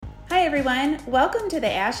everyone. Welcome to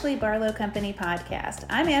the Ashley Barlow Company podcast.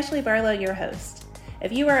 I'm Ashley Barlow, your host.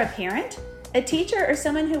 If you are a parent, a teacher, or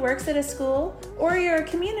someone who works at a school, or you're a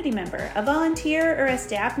community member, a volunteer, or a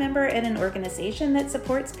staff member at an organization that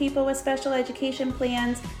supports people with special education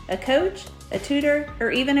plans, a coach, a tutor,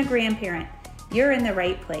 or even a grandparent, you're in the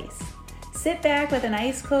right place. Sit back with an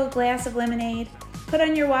ice-cold glass of lemonade, put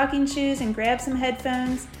on your walking shoes and grab some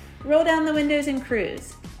headphones, roll down the windows and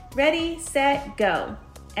cruise. Ready, set, go.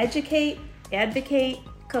 Educate, advocate,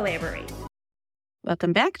 collaborate.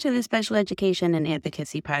 Welcome back to the Special Education and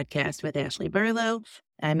Advocacy podcast with Ashley Barlow.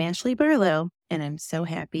 I'm Ashley Barlow, and I'm so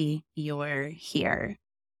happy you're here.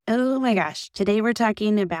 Oh my gosh, today we're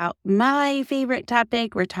talking about my favorite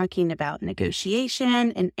topic. We're talking about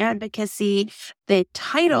negotiation and advocacy. The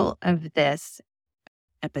title of this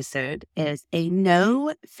episode is A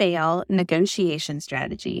No-Fail Negotiation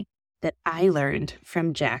Strategy that I learned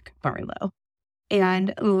from Jack Barlow.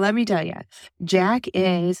 And let me tell you, Jack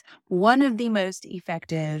is one of the most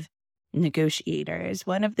effective negotiators,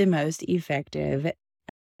 one of the most effective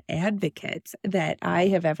advocates that I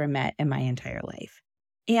have ever met in my entire life.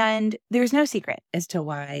 And there's no secret as to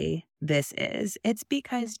why this is. It's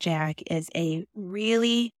because Jack is a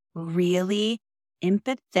really, really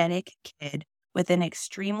empathetic kid with an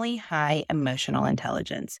extremely high emotional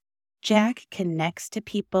intelligence. Jack connects to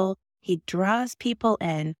people. He draws people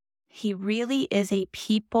in. He really is a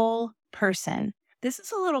people person. This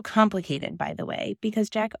is a little complicated, by the way, because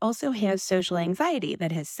Jack also has social anxiety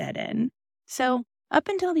that has set in. So up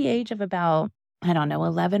until the age of about,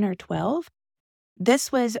 11 or 12,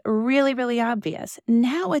 this was really, really obvious.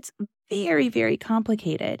 Now it's very, very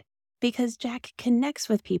complicated because Jack connects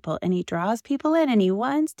with people and he draws people in and he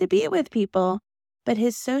wants to be with people, but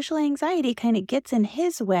his social anxiety kind of gets in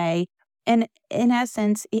his way. And in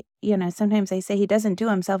essence, sometimes I say he doesn't do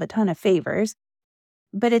himself a ton of favors,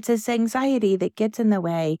 but it's his anxiety that gets in the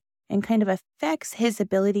way and kind of affects his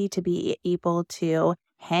ability to be able to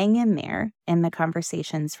hang in there in the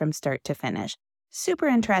conversations from start to finish. Super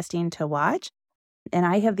interesting to watch. And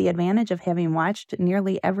I have the advantage of having watched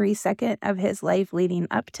nearly every second of his life leading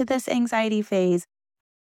up to this anxiety phase.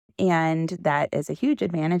 And that is a huge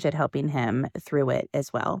advantage at helping him through it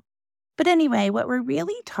as well. But anyway, what we're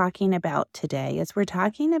really talking about today is we're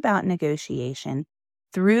talking about negotiation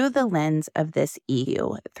through the lens of this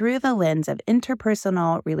EQ, through the lens of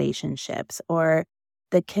interpersonal relationships, or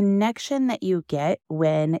the connection that you get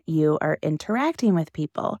when you are interacting with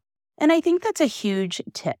people. And I think that's a huge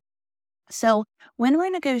tip. So when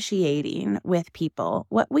we're negotiating with people,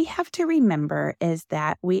 what we have to remember is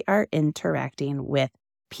that we are interacting with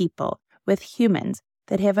people, with humans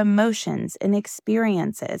that have emotions and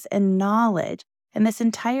experiences and knowledge and this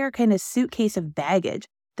entire kind of suitcase of baggage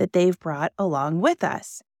that they've brought along with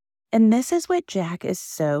us. And this is what Jack is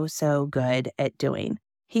so, so good at doing.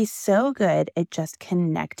 He's so good at just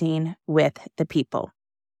connecting with the people.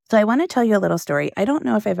 So I want to tell you a little story. I don't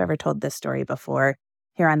know if I've ever told this story before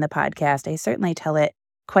here on the podcast. I certainly tell it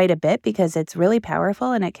quite a bit because it's really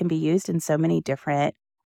powerful and it can be used in so many different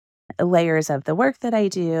layers of the work that I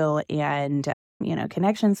do and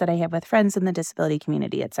connections that I have with friends in the disability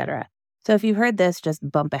community, etc. So if you've heard this, just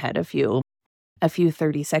bump ahead a few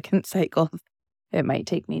 30-second cycles. It might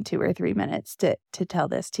take me 2 or 3 minutes to tell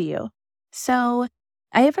this to you. So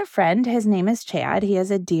I have a friend. His name is Chad. He is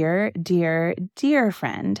a dear, dear, dear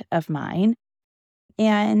friend of mine.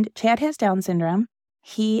 And Chad has Down syndrome.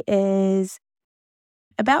 He is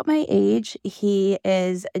about my age. He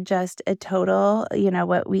is just a total,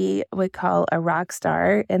 what we would call a rock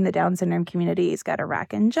star in the Down syndrome community. He's got a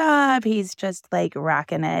rockin' job. He's just like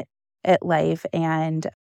rocking it at life. And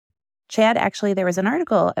Chad, actually, there was an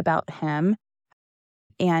article about him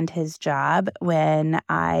and his job when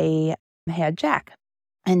I had Jack.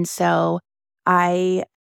 And so I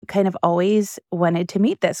kind of always wanted to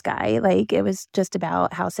meet this guy. Like it was just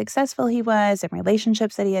about how successful he was and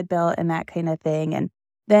relationships that he had built and that kind of thing. And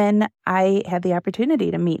then I had the opportunity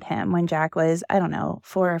to meet him when Jack was, 4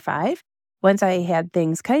 or 5. Once I had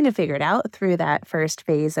things kind of figured out through that first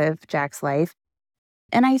phase of Jack's life.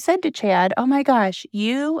 And I said to Chad, oh my gosh,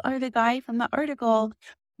 you are the guy from the article.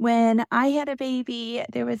 When I had a baby,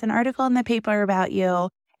 there was an article in the paper about you.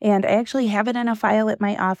 And I actually have it in a file at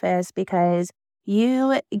my office because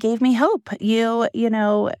you gave me hope. You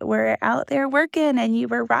were out there working and you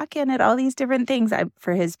were rocking at all these different things.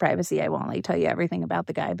 For his privacy, I won't tell you everything about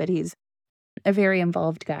the guy, but he's a very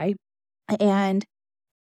involved guy. And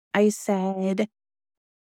I said,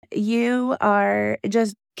 you are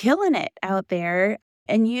just killing it out there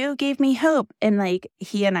and you gave me hope. And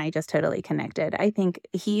he and I just totally connected. I think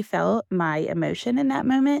he felt my emotion in that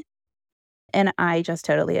moment. And I just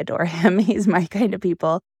totally adore him. He's my kind of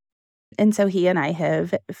people. And so he and I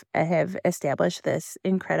have established this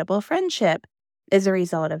incredible friendship as a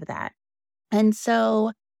result of that. And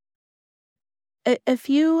so a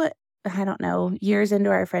few, I don't know, years into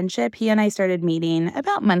our friendship, he and I started meeting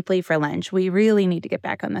about monthly for lunch. We really need to get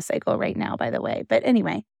back on the cycle right now, by the way. But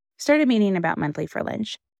anyway, started meeting about monthly for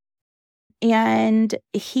lunch. And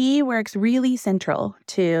he works really central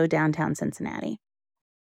to downtown Cincinnati,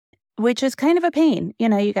 which is kind of a pain. You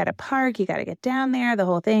know, you got to park, you got to get down there, the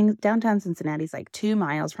whole thing. Downtown Cincinnati's like 2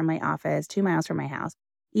 miles from my office, 2 miles from my house.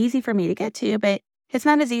 Easy for me to get to, but it's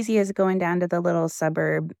not as easy as going down to the little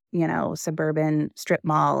suburban strip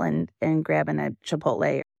mall and grabbing a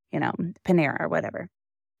Chipotle, Panera or whatever.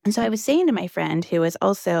 And so I was saying to my friend, who is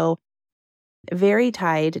also very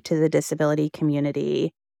tied to the disability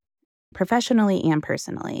community, professionally and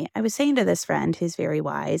personally, I was saying to this friend who's very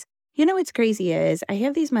wise, what's crazy is I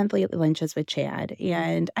have these monthly lunches with Chad,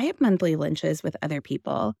 and I have monthly lunches with other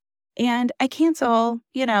people, and I cancel,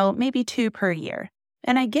 maybe 2 per year.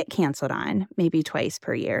 And I get canceled on maybe twice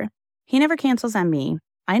per year. He never cancels on me.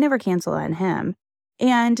 I never cancel on him.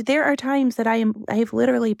 And there are times that I've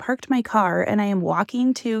literally parked my car and I am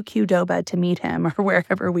walking to Qdoba to meet him or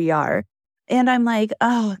wherever we are. And I'm like,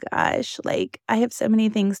 oh gosh, like I have so many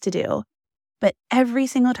things to do. But every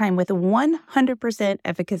single time with 100%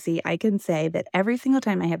 efficacy, I can say that every single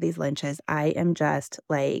time I have these lunches, I am just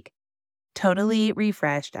like totally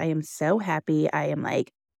refreshed. I am so happy. I am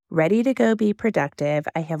like ready to go be productive.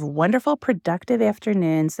 I have wonderful, productive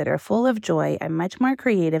afternoons that are full of joy. I'm much more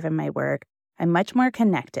creative in my work. I'm much more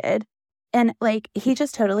connected. And like, he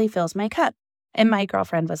just totally fills my cup. And my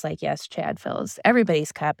girlfriend was like, yes, Chad fills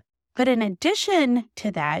everybody's cup. But in addition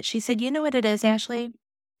to that, she said, you know what it is, Ashley?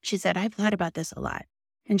 She said, I've thought about this a lot.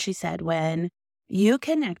 And she said, when you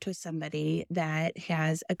connect with somebody that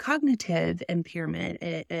has a cognitive impairment,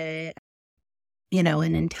 an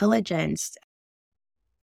intelligence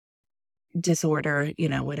disorder,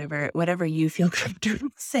 whatever you feel comfortable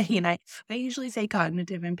saying. I usually say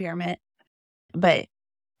cognitive impairment, but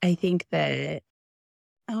I think that,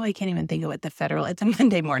 I can't even think of what it's a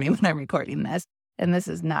Monday morning when I'm recording this, and this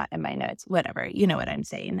is not in my notes, whatever, you know what I'm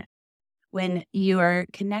saying. When you are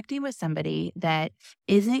connecting with somebody that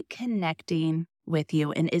isn't connecting with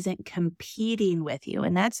you and isn't competing with you,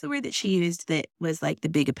 and that's the word that she used that was like the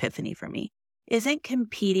big epiphany for me, isn't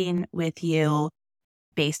competing with you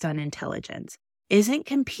based on intelligence, isn't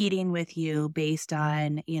competing with you based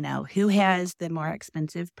on, who has the more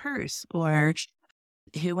expensive purse or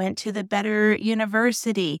who went to the better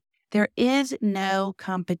university. There is no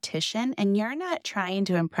competition, and you're not trying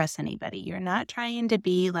to impress anybody. You're not trying to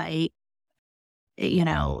be like,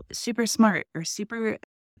 super smart or super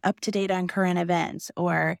up to date on current events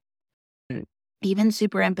or even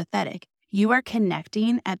super empathetic. You are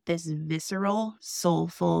connecting at this visceral,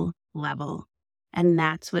 soulful level. And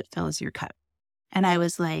that's what fills your cup. And I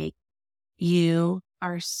was like, you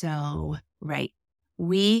are so right.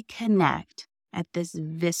 We connect at this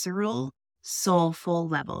visceral, soulful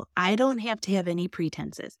level. I don't have to have any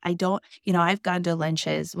pretenses. I've gone to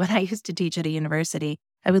lunches. When I used to teach at a university,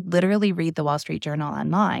 I would literally read the Wall Street Journal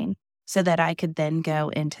online so that I could then go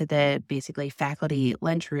into the basically faculty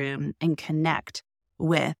lunchroom and connect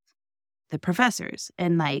with the professors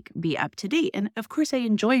and like be up to date. And of course, I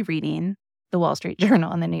enjoy reading the Wall Street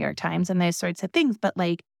Journal and the New York Times and those sorts of things. But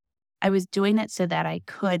like, I was doing it so that I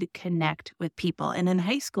could connect with people. And in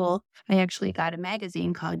high school, I actually got a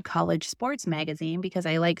magazine called College Sports Magazine because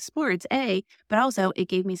I like sports, but also it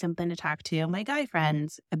gave me something to talk to my guy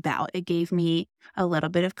friends about. It gave me a little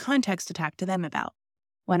bit of context to talk to them about.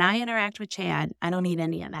 When I interact with Chad, I don't need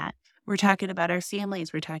any of that. We're talking about our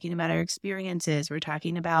families. We're talking about our experiences. We're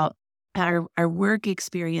talking about our work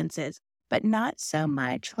experiences, but not so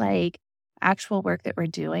much like actual work that we're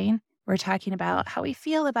doing. We're talking about how we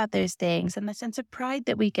feel about those things and the sense of pride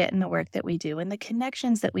that we get in the work that we do and the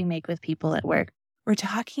connections that we make with people at work. We're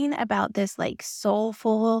talking about this like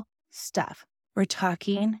soulful stuff. We're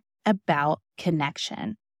talking about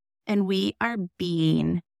connection, and we are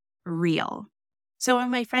being real. So when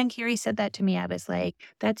my friend Carrie said that to me, I was like,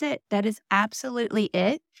 that's it. That is absolutely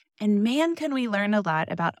it. And man, can we learn a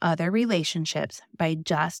lot about other relationships by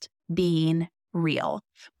just being real,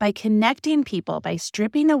 by connecting people, by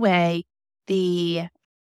stripping away the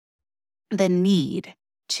need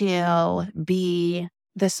to be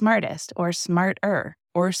the smartest or smarter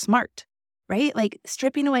or smart, right? Like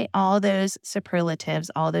stripping away all those superlatives,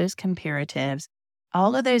 all those comparatives,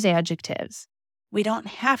 all of those adjectives. We don't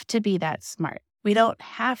have to be that smart. We don't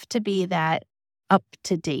have to be that up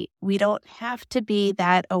to date. We don't have to be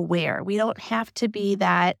that aware. We don't have to be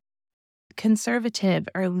that conservative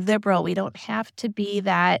or liberal. We don't have to be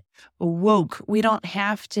that woke. We don't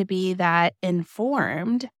have to be that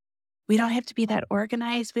informed. We don't have to be that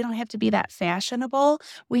organized. We don't have to be that fashionable.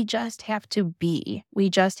 We just have to be. We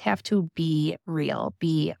just have to be real,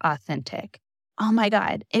 be authentic. Oh my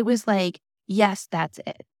God. It was like, yes, that's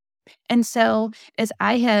it. And so as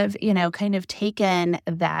I have, kind of taken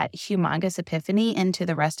that humongous epiphany into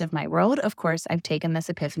the rest of my world, of course, I've taken this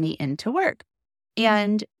epiphany into work.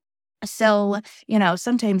 And so,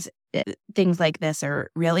 sometimes things like this are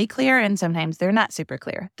really clear and sometimes they're not super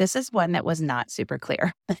clear. This is one that was not super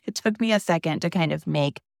clear. It took me a second to kind of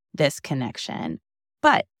make this connection.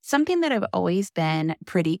 But something that I've always been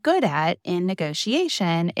pretty good at in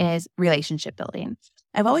negotiation is relationship building.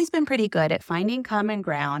 I've always been pretty good at finding common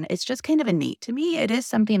ground. It's just kind of innate to me. It is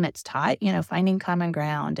something that's taught, finding common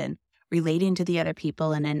ground and relating to the other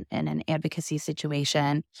people in an advocacy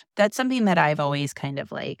situation. That's something that I've always kind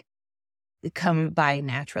of like come by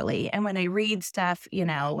naturally. And when I read stuff, when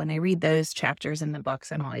I read those chapters in the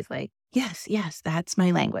books, I'm always like, yes, that's my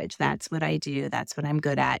language. That's what I do. That's what I'm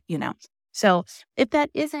good at, So if that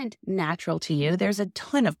isn't natural to you, there's a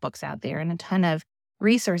ton of books out there and a ton of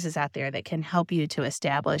resources out there that can help you to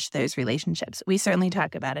establish those relationships. We certainly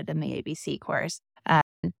talk about it in the ABC course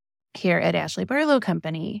here at Ashley Barlow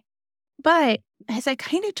Company. But as I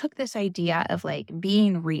kind of took this idea of like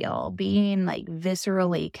being real, being like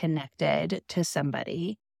viscerally connected to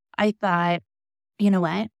somebody, I thought, you know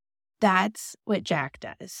what? That's what Jack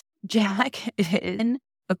does. Jack is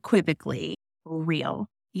unequivocally real.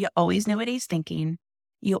 You always know what he's thinking.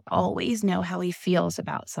 You always know how he feels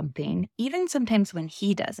about something, even sometimes when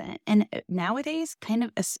he doesn't. And nowadays, kind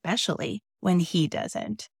of especially when he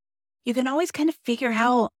doesn't. You can always kind of figure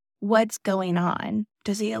out what's going on.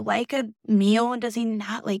 Does he like a meal? Does he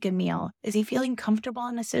not like a meal? Is he feeling comfortable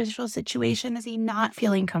in a social situation? Is he not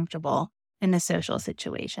feeling comfortable in a social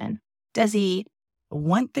situation? Does he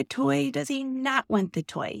want the toy? Does he not want the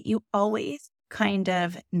toy? You always kind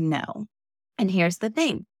of know. And here's the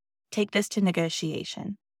thing. Take this to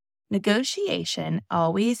negotiation. Negotiation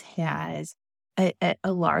always has a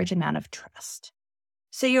large amount of trust.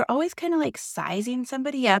 So you're always kind of like sizing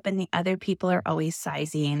somebody up and the other people are always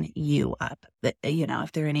sizing you up.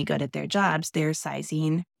 If they're any good at their jobs, they're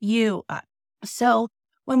sizing you up. So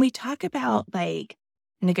when we talk about like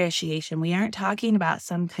negotiation, we aren't talking about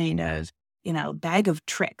some kind of, bag of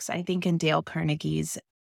tricks. I think in Dale Carnegie's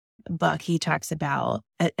book, he talks about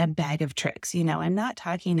a bag of tricks. I'm not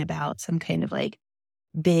talking about some kind of like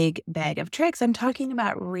big bag of tricks. I'm talking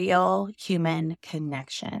about real human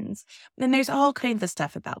connections. And there's all kinds of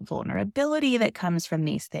stuff about vulnerability that comes from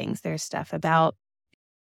these things. There's stuff about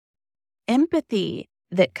empathy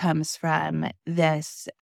that comes from this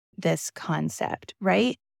concept,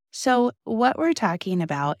 right? So what we're talking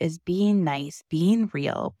about is being nice, being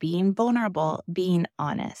real, being vulnerable, being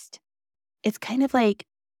honest. It's kind of like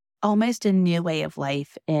almost a new way of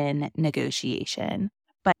life in negotiation.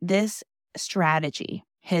 But this strategy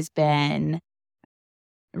has been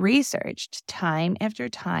researched time after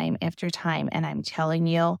time after time. And I'm telling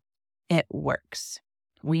you, it works.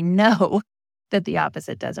 We know that the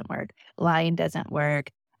opposite doesn't work. Lying doesn't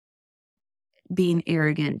work. Being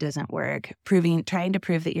arrogant doesn't work. Trying to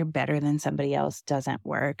prove that you're better than somebody else doesn't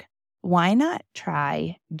work. Why not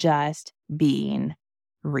try just being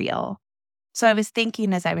real? So I was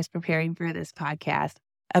thinking as I was preparing for this podcast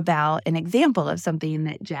about an example of something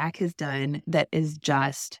that Jack has done that is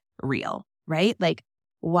just real, right? Like,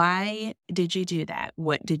 why did you do that?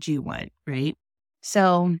 What did you want, right?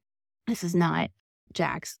 So this is not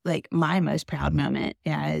Jack's, like my most proud moment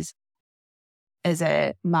as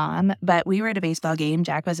a mom, but we were at a baseball game.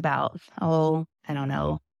 Jack was about,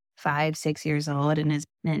 5, 6 years old,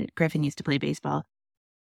 and Griffin used to play baseball.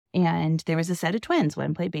 And there was a set of twins.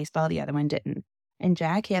 One played baseball, the other one didn't. And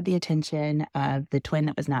Jack had the attention of the twin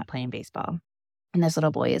that was not playing baseball. And this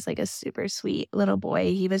little boy is like a super sweet little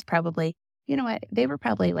boy. He was probably, they were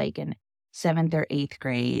probably like in 7th or 8th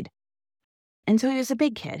grade. And so he was a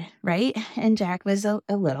big kid, right? And Jack was a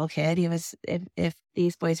little kid. He was, if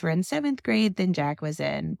these boys were in 7th grade, then Jack was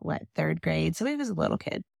in 3rd grade. So he was a little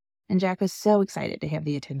kid. And Jack was so excited to have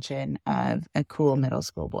the attention of a cool middle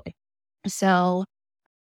school boy. So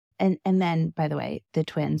And then, by the way, the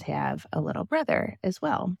twins have a little brother as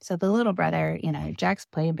well. So the little brother, Jack's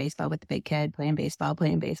playing baseball with the big kid, playing baseball,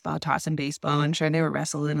 tossing baseball. I'm sure they were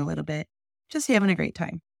wrestling a little bit, just having a great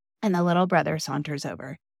time. And the little brother saunters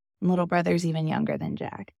over. And little brother's even younger than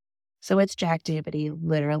Jack. So what's Jack do? But he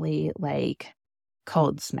literally like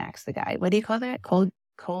cold smacks the guy. What do you call that?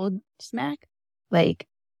 Cold smack? Like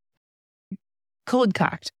cold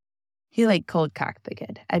cocked. He like cold cocked the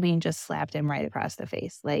kid. I mean, just slapped him right across the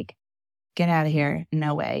face. Like, get out of here.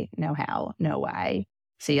 No way. No how. No why.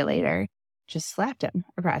 See you later. Just slapped him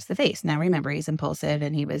across the face. Now, remember, he's impulsive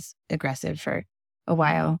and he was aggressive for a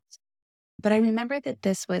while. But I remember that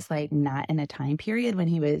this was like not in a time period when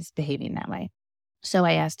he was behaving that way. So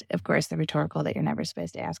I asked, of course, the rhetorical that you're never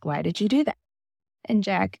supposed to ask, why did you do that? And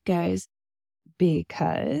Jack goes,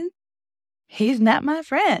 because he's not my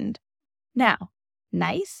friend. Now,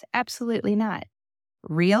 nice? Absolutely not.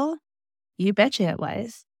 Real? You betcha it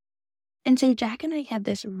was. And so Jack and I had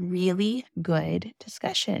this really good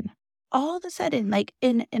discussion. All of a sudden, like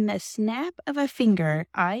in the snap of a finger,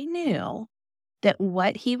 I knew that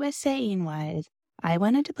what he was saying was, I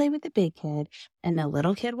wanted to play with the big kid, and the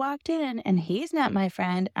little kid walked in, and he's not my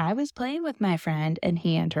friend. I was playing with my friend, and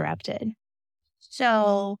he interrupted.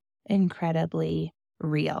 So incredibly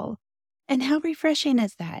real. And how refreshing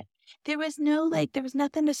is that? There was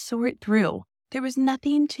nothing to sort through. There was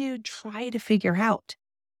nothing to try to figure out.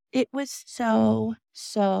 It was so,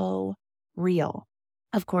 so real.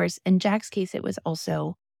 Of course, in Jack's case, it was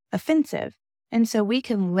also offensive. And so we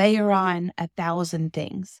can layer on 1,000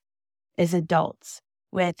 things as adults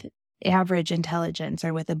with average intelligence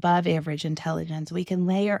or with above average intelligence. We can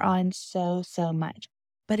layer on so, so much.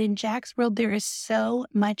 But in Jack's world, there is so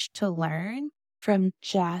much to learn from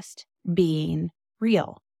just being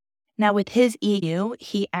real. Now, with his EQ,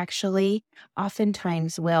 he actually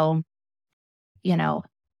oftentimes will,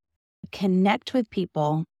 connect with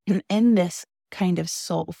people in this kind of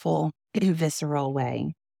soulful, visceral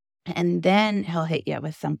way. And then he'll hit you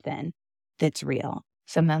with something that's real.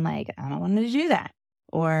 Something like, I don't want to do that.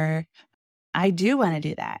 Or I do want to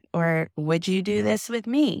do that. Or would you do this with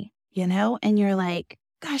me? And you're like,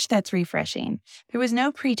 gosh, that's refreshing. There was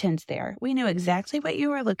no pretense there. We knew exactly what you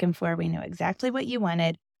were looking for. We knew exactly what you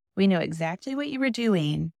wanted. We knew exactly what you were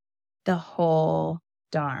doing the whole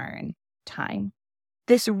darn time.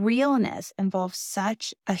 This realness involves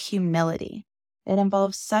such a humility. It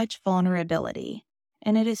involves such vulnerability.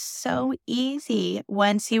 And it is so easy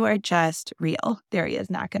once you are just real. There he is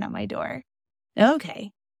knocking on my door.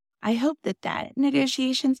 Okay. I hope that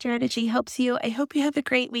negotiation strategy helps you. I hope you have a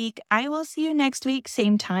great week. I will see you next week.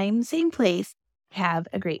 Same time, same place. Have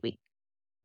a great week.